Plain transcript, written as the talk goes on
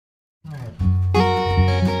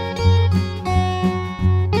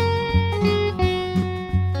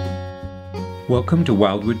Welcome to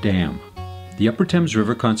Wildwood Dam. The Upper Thames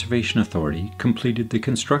River Conservation Authority completed the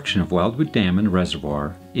construction of Wildwood Dam and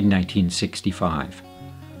Reservoir in 1965.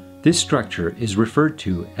 This structure is referred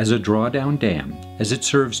to as a drawdown dam as it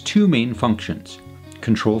serves two main functions: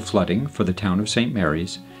 control flooding for the town of St.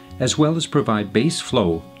 Mary's, as well as provide base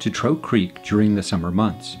flow to Trout Creek during the summer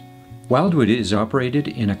months. Wildwood is operated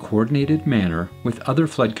in a coordinated manner with other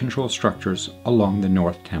flood control structures along the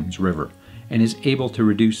North Thames River, and is able to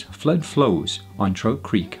reduce flood flows on Trout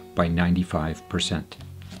Creek by 95%.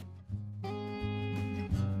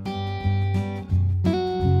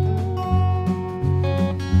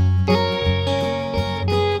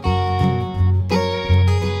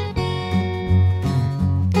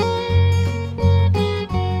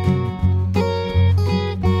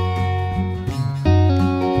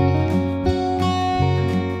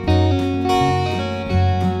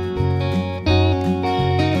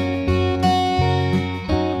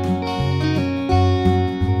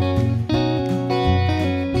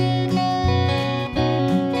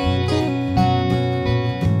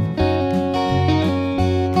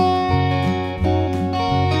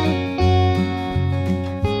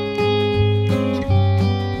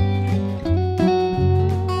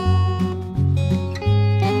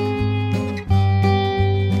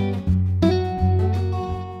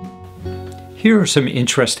 Here are some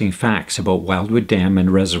interesting facts about Wildwood Dam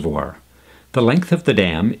and Reservoir. The length of the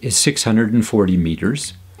dam is 640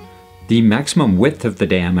 meters. The maximum width of the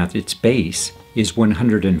dam at its base is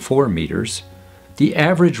 104 meters. The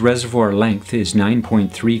average reservoir length is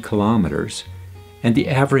 9.3 kilometers, and the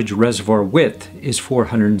average reservoir width is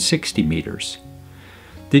 460 meters.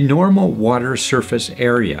 The normal water surface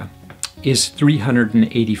area is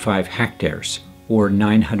 385 hectares, or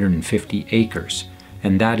 950 acres.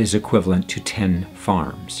 And that is equivalent to 10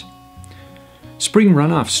 farms. Spring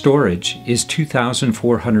runoff storage is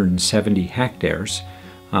 2,470 hectares.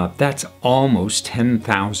 That's almost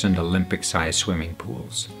 10,000 Olympic-sized swimming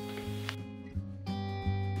pools.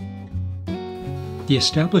 The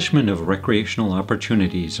establishment of recreational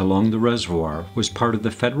opportunities along the reservoir was part of the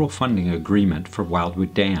federal funding agreement for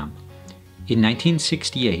Wildwood Dam. In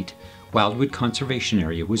 1968, Wildwood Conservation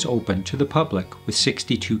Area was opened to the public with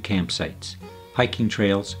 62 campsites, hiking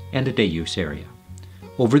trails, and a day-use area.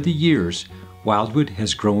 Over the years, Wildwood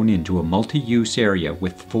has grown into a multi-use area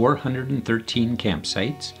with 413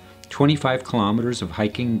 campsites, 25 kilometers of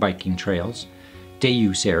hiking and biking trails,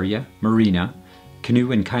 day-use area, marina,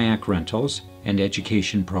 canoe and kayak rentals, and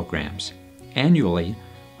education programs. Annually,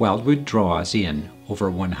 Wildwood draws in over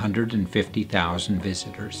 150,000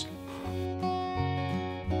 visitors.